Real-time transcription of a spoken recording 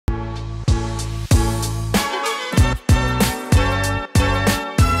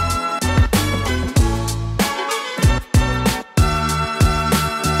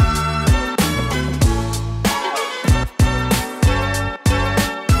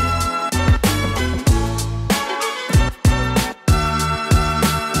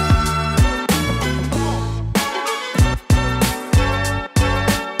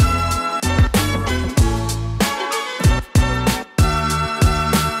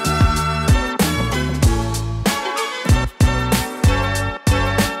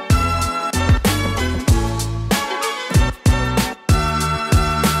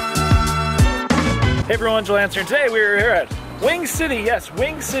everyone, Joel Hansen. Today we're here at Wing City, yes,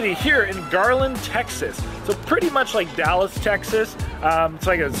 Wing City here in Garland, Texas. So pretty much like Dallas, Texas. It's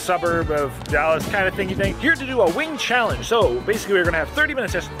like a suburb of Dallas kind of thing, you think. Here to do a wing challenge. So basically we're gonna have 30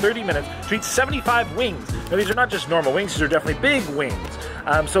 minutes, just 30 minutes to eat 75 wings. Now these are not just normal wings, these are definitely big wings.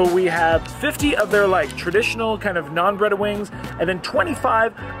 So we have 50 of their like traditional kind of non-breaded wings, and then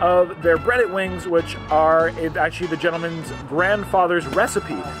 25 of their breaded wings, which are actually the gentleman's grandfather's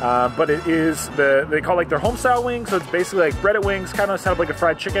recipe. But it is they call it like their home style wings, so it's basically like breaded wings, kind of set up like a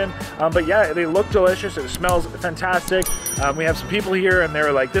fried chicken. But yeah, they look delicious, it smells fantastic. We have some people here and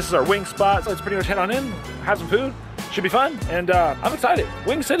they're like, this is our wing spot, so let's pretty much head on in, have some food, should be fun, and I'm excited.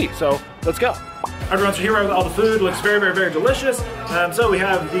 Wing City, so let's go. Everyone's here with all the food, looks very, very, very delicious. So we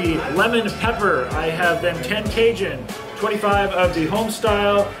have the lemon pepper, I have then 10 Cajun, 25 of the home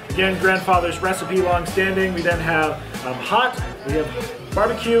style, again, grandfather's recipe, long standing. We then have hot, we have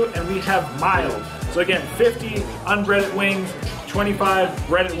barbecue, and we have mild. So again, 50 unbreaded wings, 25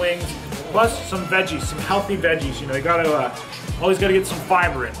 breaded wings, plus some veggies, some healthy veggies. You know, you gotta, always gotta get some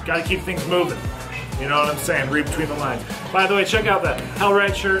fiber in, gotta keep things moving. You know what I'm saying? Read between the lines. By the way, check out the Hell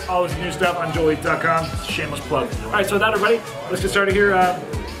Right shirt, all this new stuff on joeleat.com. Shameless plug. All right, so with that, everybody, let's get started here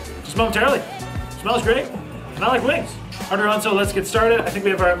just momentarily. Smells great, and I like wings. All right, everyone, so let's get started. I think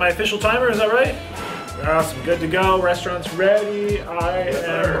we have my official timer, is that right? Awesome, good to go. Restaurant's ready. I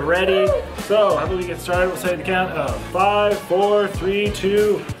am ready. So, how about we get started? We'll say the count of 5, 4, 3,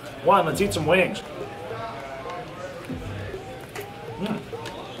 2, 1. Let's eat some wings.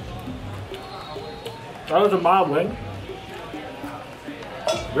 That was a mild wing.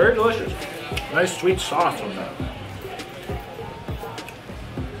 Very delicious. Nice sweet sauce on that.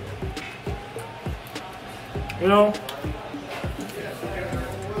 You know,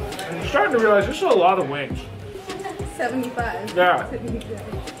 I'm starting to realize there's a lot of wings. 75. Yeah.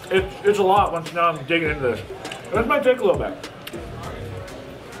 It's a lot once now I'm digging into this. This might take a little bit.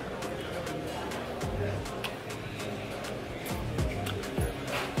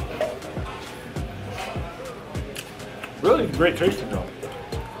 Really great tasting though.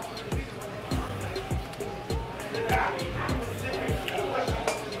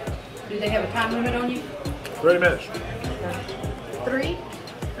 Do they have a time limit on you? 30 minutes. 3?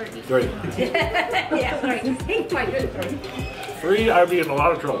 3. Yeah, 3. My good 3. 3, I'd be in a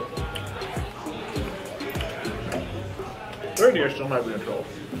lot of trouble. 30, I still might be in trouble.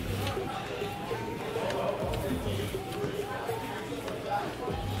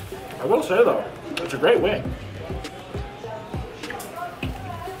 I will say though, it's a great wing.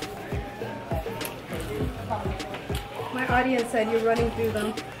 My audience said you're running through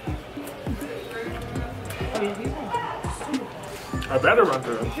them. I better run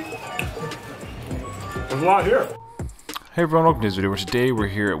through them. There's a lot here. Hey everyone, welcome to this video where today we're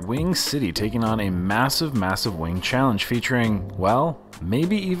here at Wing City taking on a massive wing challenge featuring, well,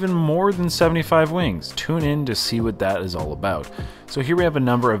 maybe even more than 75 wings. Tune in to see what that is all about. So here we have a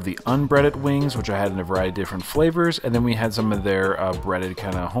number of the unbreaded wings, which I had in a variety of different flavors, and then we had some of their breaded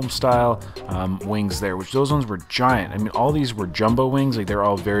kind of home style wings there, which those ones were giant. I mean, all these were jumbo wings, like they're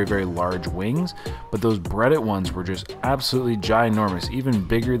all very, very large wings, but those breaded ones were just absolutely ginormous, even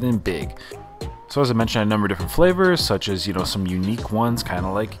bigger than big. So as I mentioned, I had a number of different flavors, such as, you know, some unique ones, kind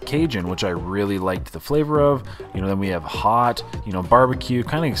of like Cajun, which I really liked the flavor of. You know, then we have hot, you know, barbecue,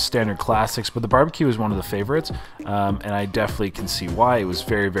 kind of standard classics, but the barbecue is one of the favorites, and I definitely can see why. It was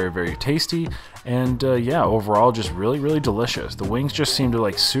very, very, very tasty, and yeah, overall just really, really delicious. The wings just seemed to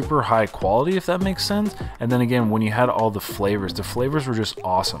like super high quality, if that makes sense. And then again, when you had all the flavors were just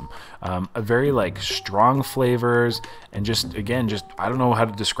awesome. A very like strong flavors, and just again, just I don't know how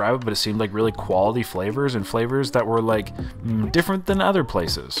to describe it, but it seemed like really quality flavors, and flavors that were like different than other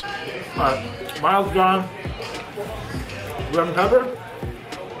places. Miles gone. Lemon pepper.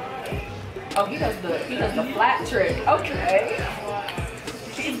 Oh, he does the flat trick. Okay.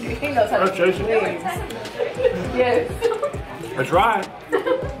 He knows how to do wings. Yes. That's right.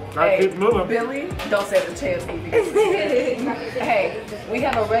 Gotta keep moving. Billy, don't say the chance because hey, we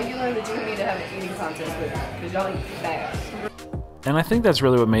have a regular that you need to have an eating contest with because y'all eat fast. And I think that's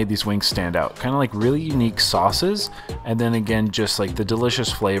really what made these wings stand out. Kind of like really unique sauces, and then again, just like the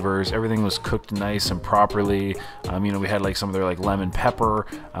delicious flavors. Everything was cooked nice and properly. You know, we had like some of their like lemon pepper,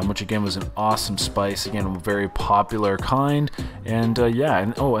 which again was an awesome spice. Again, a very popular kind. And yeah,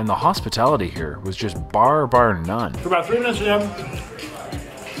 and oh, and the hospitality here was just bar none. For about 3 minutes in,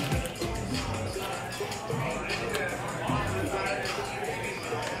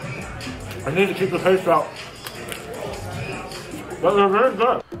 I need to keep the pace out. But they're very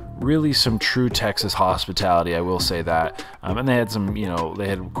good. really some true Texas hospitality, I will say that. And they had some, you know, they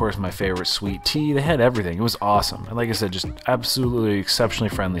had, of course, my favorite sweet tea. They had everything. It was awesome. And like I said, just absolutely exceptionally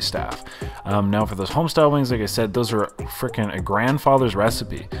friendly staff. Now for those homestyle wings, like I said, those are freaking a grandfather's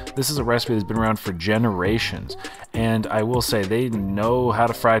recipe. This is a recipe that's been around for generations. And I will say they know how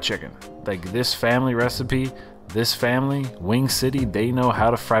to fry chicken. Like this family recipe, this family, Wing City, they know how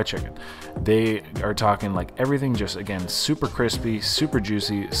to fry chicken. They are talking like everything, just again, super crispy, super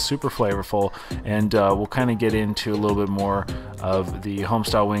juicy, super flavorful. And we'll kind of get into a little bit more of the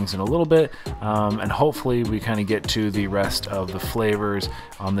homestyle wings in a little bit. And hopefully we kind of get to the rest of the flavors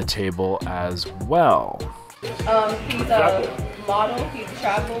on the table as well. He's a model. He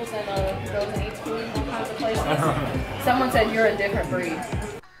travels and goes and eats food in all kinds of places. Someone said you're a different breed.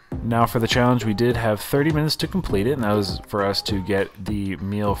 Now for the challenge, we did have 30 minutes to complete it, and that was for us to get the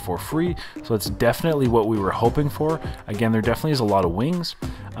meal for free. So it's definitely what we were hoping for. Again, there definitely is a lot of wings.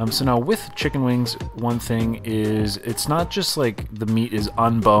 So now with chicken wings, one thing is it's not just like the meat is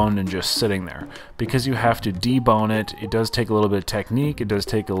unboned and just sitting there, because you have to debone it. It does take a little bit of technique. It does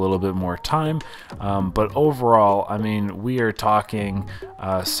take a little bit more time. But overall, I mean, we are talking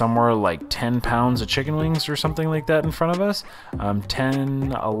somewhere like 10 pounds of chicken wings or something like that in front of us.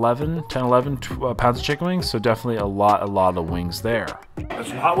 10, 11 pounds of chicken wings. So definitely a lot of wings there. Got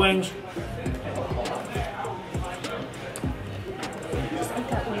some hot wings.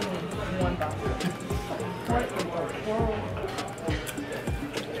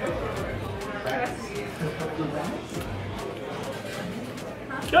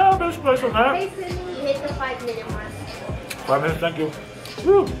 Yeah, best place on that. Hey, Sydney, you hit the 5-minute mark. 5 minutes, thank you.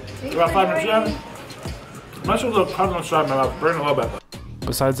 Woo! About 5 minutes, yeah. Must have a little cut on the side of my mouth. Burn a little bit.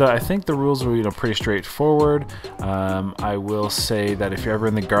 Besides that, I think the rules are, you know, pretty straightforward. I will say that if you're ever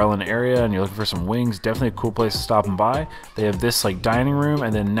in the Garland area and you're looking for some wings, definitely a cool place to stop and by. They have this like dining room,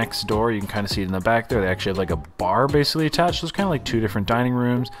 and then next door you can kind of see it in the back there. They actually have like a bar basically attached. So it's kind of like 2 different dining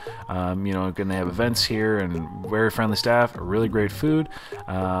rooms. You know, again, they have events here and very friendly staff, really great food.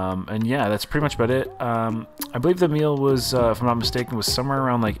 And yeah, that's pretty much about it. I believe the meal was, if I'm not mistaken, was somewhere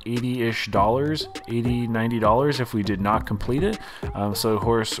around like $80-ish, $80, $90 if we did not complete it. So of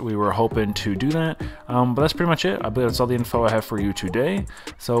course we were hoping to do that, but that's pretty much it. I believe that's all the info I have for you today.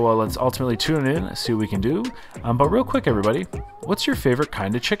 So let's ultimately tune in, see what we can do. But real quick, everybody, what's your favorite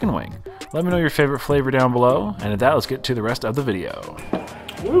kind of chicken wing? Let me know your favorite flavor down below, and at that, let's get to the rest of the video.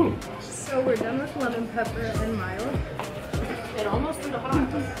 Woo! So we're done with lemon pepper and mild. And almost into hot.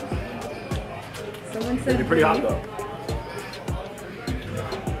 Someone said Pretty hot though.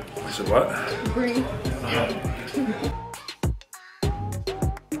 I said what? Brie.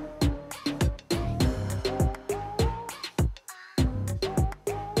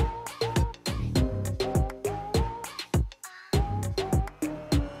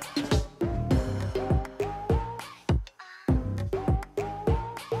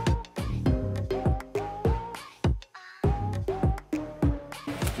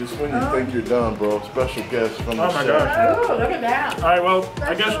 Just when you think you're done, bro. Special guest from the Oh my show. gosh. Oh, look at that. All right, well,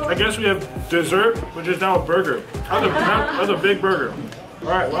 I guess we have dessert, which is now a burger. That's a big burger. All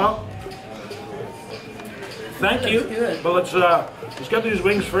right, well, thank you. Good. But let's get these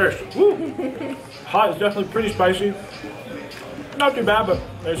wings first. Woo! Hot is definitely pretty spicy. Not too bad, but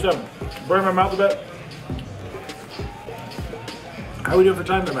like I said, burn my mouth a bit. How are we doing for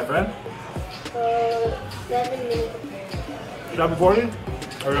time there, my friend? 7 minutes. 7:40?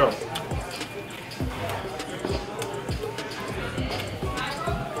 There we go.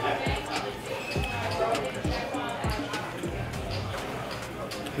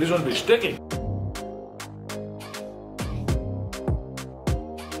 These ones be sticky.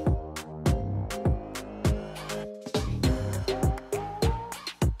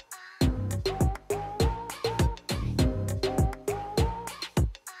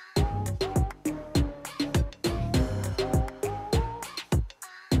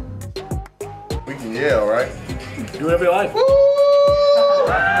 We can yell, right? Do whatever you like.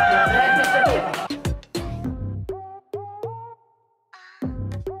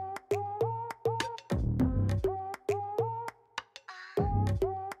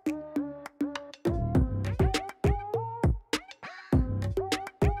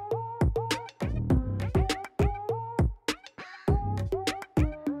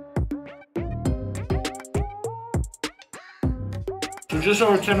 So just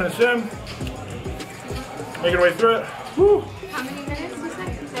over 10 minutes in, making our way through it. Woo. How many minutes was that?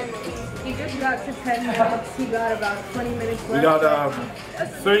 10 minutes. He just got to 10 minutes. He got about 20 minutes left. We got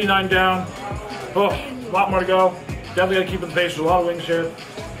 39 down. Oh, a lot more to go. Definitely got to keep in the pace. There's a lot of wings here.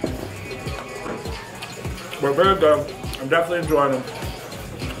 We're very good. I'm definitely enjoying them.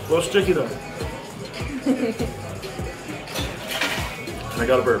 little sticky though. And I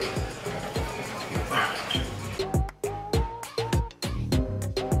got a burp.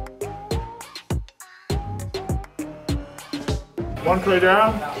 One tray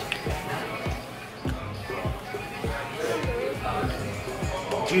down.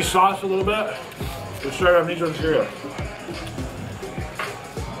 Cheese sauce a little bit. Just straight up needs on cereal.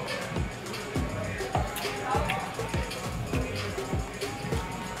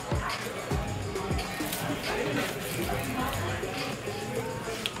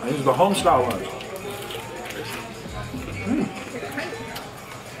 These are the home style ones.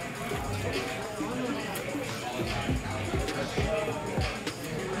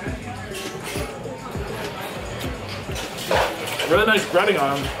 Really nice breading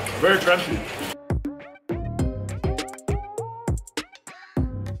on them, very crunchy.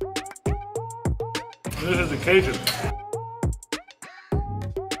 And this is the Cajun.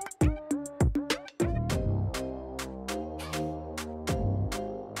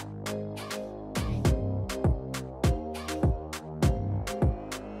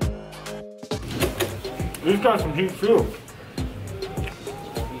 These got some heat too.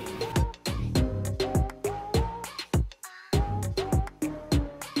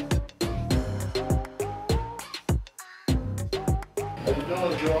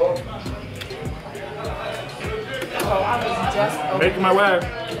 Making my way.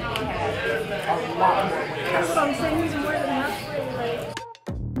 That's what I'm saying. He's more than halfway.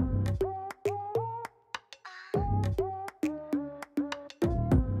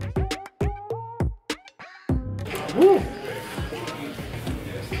 Woo!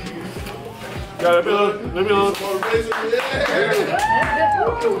 Yeah, it'll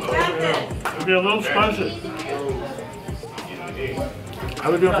be a little spicy. How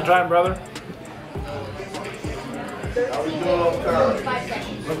we doing for time, brother? How we doing on time?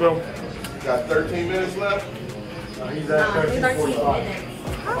 Let's go. Got 13 minutes left? He's at 13:45.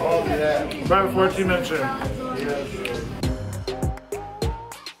 How long is that? About 14 minutes in.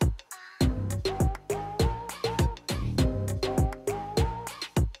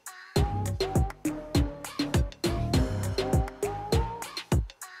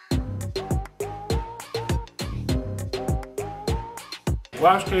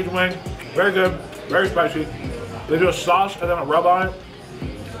 Last Cajun wing, very good, very spicy. They do a sauce and then a rub on it.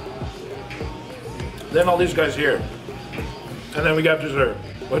 Then all these guys here. And then we got dessert,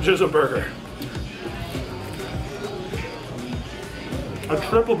 which is a burger. A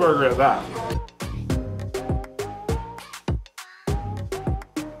triple burger at that.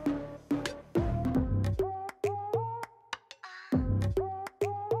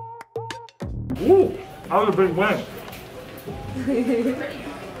 Ooh, that was a big wing.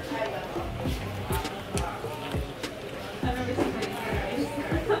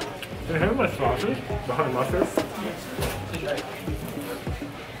 Can you have my sausage? The honey mustard?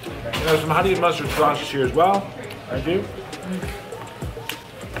 There's some honey mustard sauces here as well. Thank you.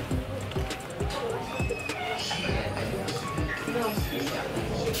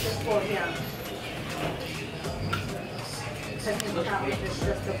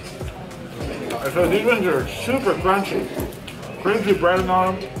 So these ones are super crunchy. Crunchy breading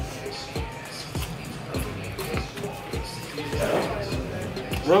on them.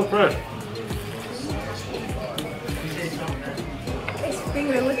 Real crisp. His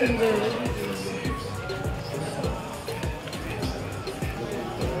finger looking good.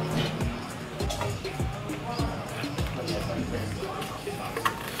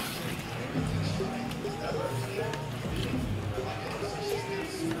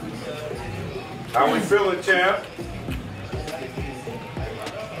 How we feeling, champ?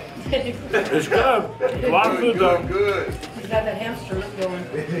 It's good. A lot of food though. Good. He's got that hamster look going.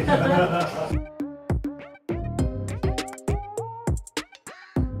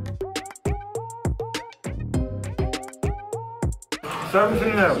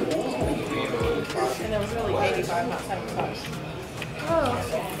 17 hours. And it was really 85, not 75.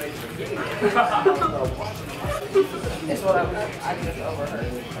 It's what I just overheard.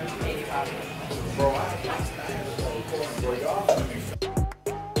 85.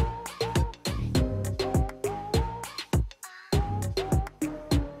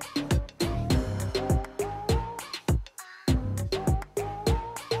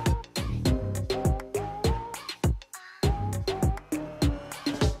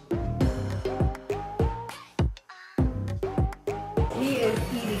 He is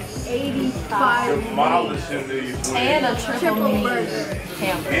eating 85 Demolished him to you. And a triple meat burger.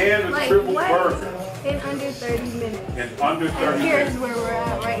 hamburger. And a Like triple what? burger. In under 30 minutes. In under 30 And here's minutes. where we're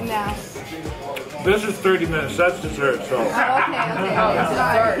at right now. This is 30 minutes. That's dessert, so.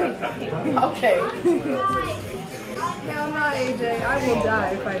 Okay. No, not AJ. I will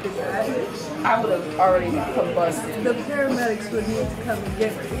die if I did that. I would have already combusted. The paramedics would need to come and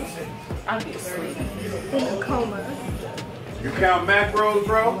get me I'd be asleep. in a coma. You count macros,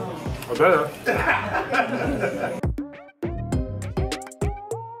 bro? I better.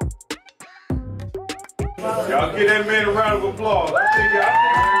 Y'all give that man a round of applause. I think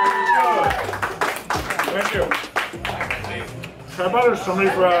Thank you. Can I bother somebody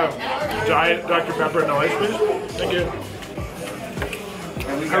for a giant Dr. Pepper and ice, please? Thank you.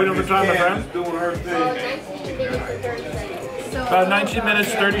 How are we doing for time, my friend? Doing her thing. About 19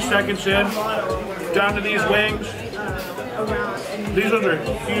 minutes, 30 seconds in. Down to these wings. These ones are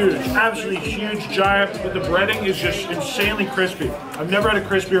huge, absolutely huge, giant, but the breading is just insanely crispy. I've never had a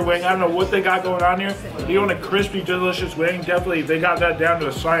crispier wing. I don't know what they got going on here. If you want a crispy, delicious wing, definitely they got that down to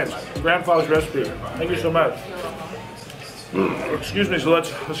a science. Grandfather's recipe. Thank you so much. Excuse me, so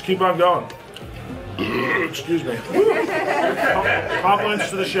let's keep on going. Excuse me. Compliments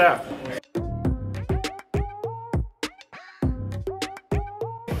to the chef.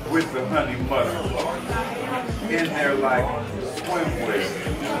 With the honey butter. In there like swimwear.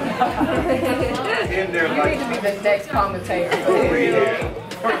 In there You like need to be the next commentator.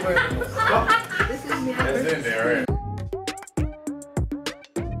 that's in there, right?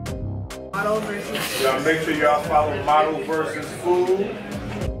 Model versus. Y'all make sure y'all follow Model versus Food.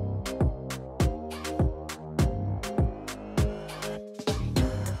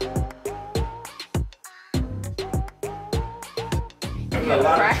 There's a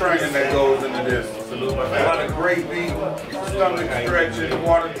lot of training that goes into this. A lot of gravy, stomach stretching,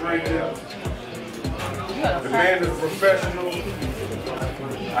 water drinking. The man is professional.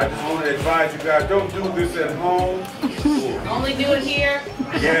 I just want to advise you guys, don't do this at home. Only do it here.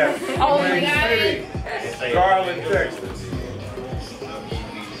 Yes. Only Wing got City, Garland, Texas.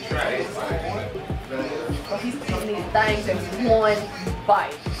 He's eating these things in one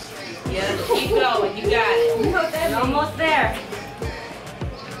bite. Yeah, keep going. You got it. You're almost there.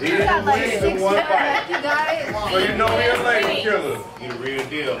 Eating the wings in one bite. You got it? So you know we're a lady killer.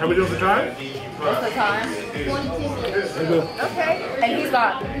 How we doing for time? What's the time? 22 minutes. Okay. And he's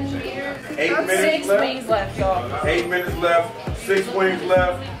got 8 minutes 6 left. wings left, y'all. 8 minutes left. 6 wings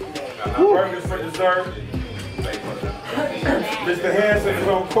left. Burgers for dessert. Mr. Hansen is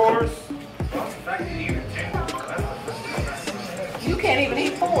on course. You can't even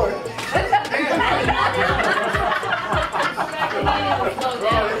eat 4.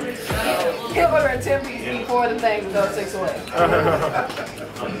 He'll order a 10-piece, eat 4 of the things and go 6 away.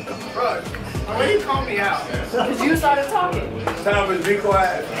 Why you call me out? Because you started talking. Thomas, be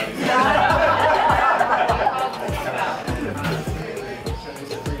quiet.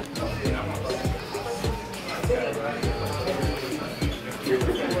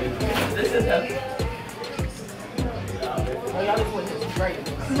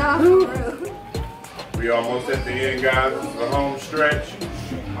 Nah, for real. We almost at the end, guys. This is the home stretch.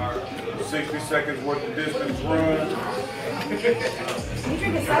 60 seconds worth of distance run. You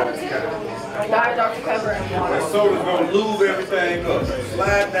drinking soda too? Diet Dr. Pepper and water. That soda's gonna lube everything up.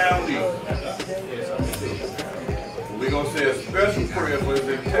 Slide down deep. We're gonna say a special prayer for his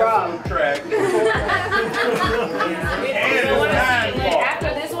intestinal tract. And his mind part.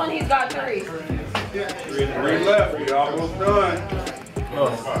 After this one, he's got 3. 3 left. We almost done.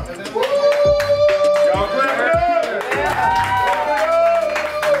 Y'all clap it up.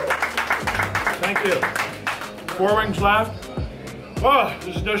 Thank you. 4 wings left. Oh,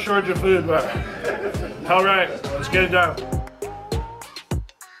 there's no shortage of food, but all right, let's get it done.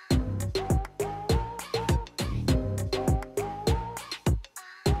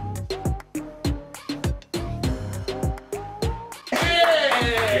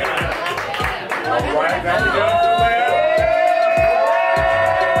 All right, now we done.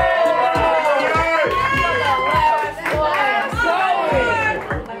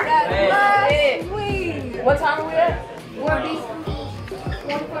 What time are we at?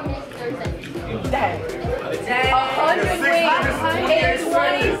 100 wings in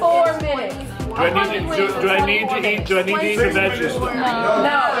 24 minutes. Do I need to eat the veggies?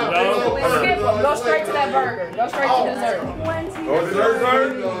 No. Skip them. Go straight to that burger. Go straight to dessert. Go to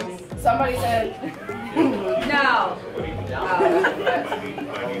dessert. Somebody said no.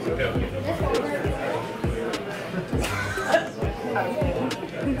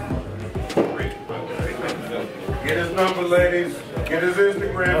 Get his number, ladies. Get his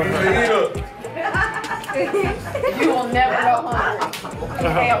Instagram. He's a eater. You will never go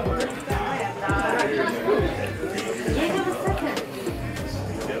hungry. Ever.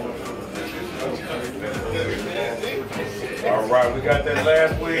 Alright, we got that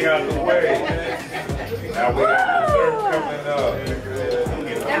last wing out the way. Now we got dessert coming up.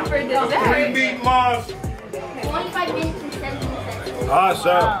 And for Green dessert, meat monster. 25 minutes and 17 seconds.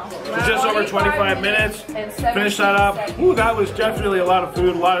 Awesome. So just over 25 minutes. and Finish that up. Ooh, that was definitely a lot of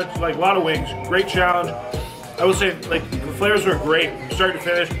food, a lot of wings. Great challenge. I will say, like, the flavors were great, start to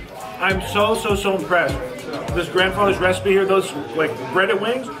finish. I'm so impressed. This grandfather's recipe here, those like breaded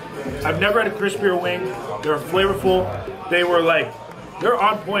wings, I've never had a crispier wing. They're flavorful. They were like, they're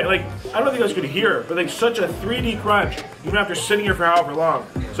on point. Like, I don't know if you guys could hear, but like such a 3D crunch, even after sitting here for however long.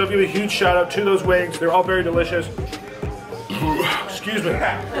 So I'll give a huge shout out to those wings. They're all very delicious. Excuse me.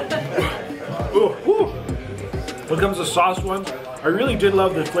 Ooh, ooh. When it comes to sauce ones, I really did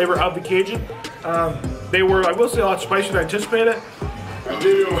love the flavor of the Cajun. They were, I will say, a lot spicier than I anticipated.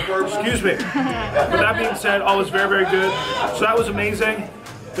 Excuse me. But that being said, all was very good. So that was amazing.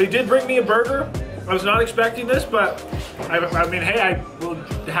 They did bring me a burger. I was not expecting this, but I mean, hey, I will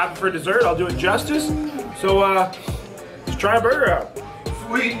have it for dessert. I'll do it justice. So let's try a burger out.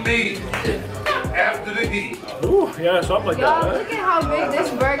 Sweet meat after the heat. Ooh, yeah, something like y'all, that. look at how big this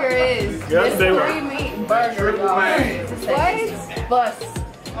burger is. Yes, this they were. 3-meat burger, y'all. What? Bust.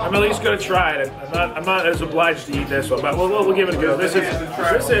 I'm at least gonna try it. I'm not as obliged to eat this one, but we'll give it a go. This is 3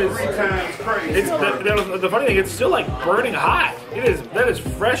 times crazy. it's the funny thing. It's still like burning hot. That is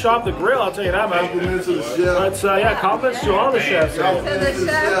fresh off the grill. I'll tell you that, man. But yeah, compliments to all the chefs. To the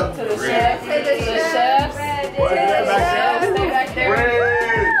chef. To the chef. To the chef. Back there. Stay back there.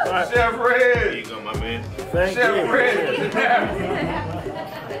 Red! Chef Red! There you go, my man. Thank Chef you. Red!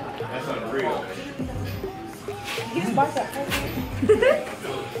 That's unreal. He's about to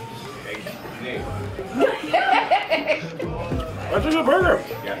That's a good burger.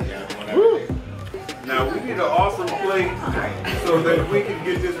 Woo. Now we need an awesome plate so that we can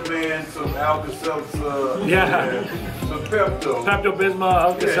get this man some Alka-Seltzer, Yeah. some Pepto. Pepto-Bismol,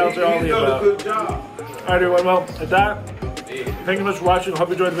 Alka-Seltzer, all he's the done a above. good job. All right, everyone. Well, at that, thank you much for watching. Hope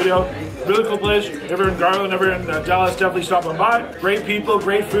you enjoyed the video. Really cool place. If you're in Garland, if you're in Dallas, definitely stop on by. Great people,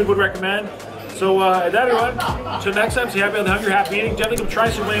 great food. Would recommend. So at that, everyone. Until next time, stay happy on the hungry, happy eating. Definitely come try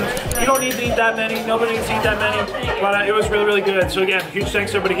some wings. You don't need to eat that many. Nobody needs to eat that many. But it was really good. So again, huge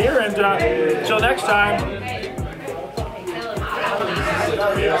thanks to everybody here. And until next time,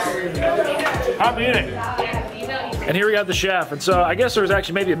 happy eating. And here we got the chef. And so I guess there was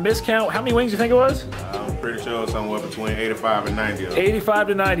actually maybe a miscount. How many wings do you think it was? I'm pretty sure somewhere between 85 and 90 of them. 85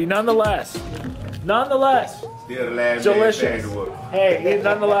 to 90. Nonetheless. Still the last Delicious. Hey,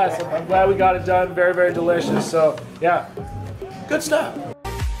 nonetheless, I'm glad we got it done. Very delicious. So, yeah, good stuff.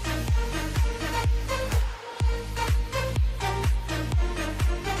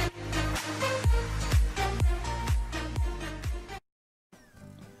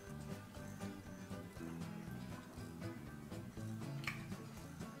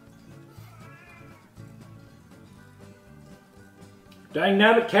 Dang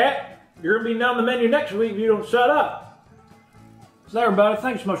nabbit cat. You're going to be down the menu next week if you don't shut up. So there, everybody.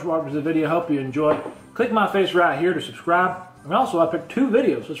 Thanks so much for watching the video. Hope you enjoyed. Click my face right here to subscribe. And also, I picked 2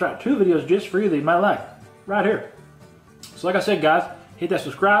 videos. That's right, 2 videos just for you that you might like. Right here. So like I said, guys, hit that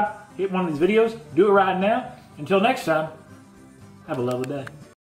subscribe. Hit one of these videos. Do it right now. Until next time, have a lovely day.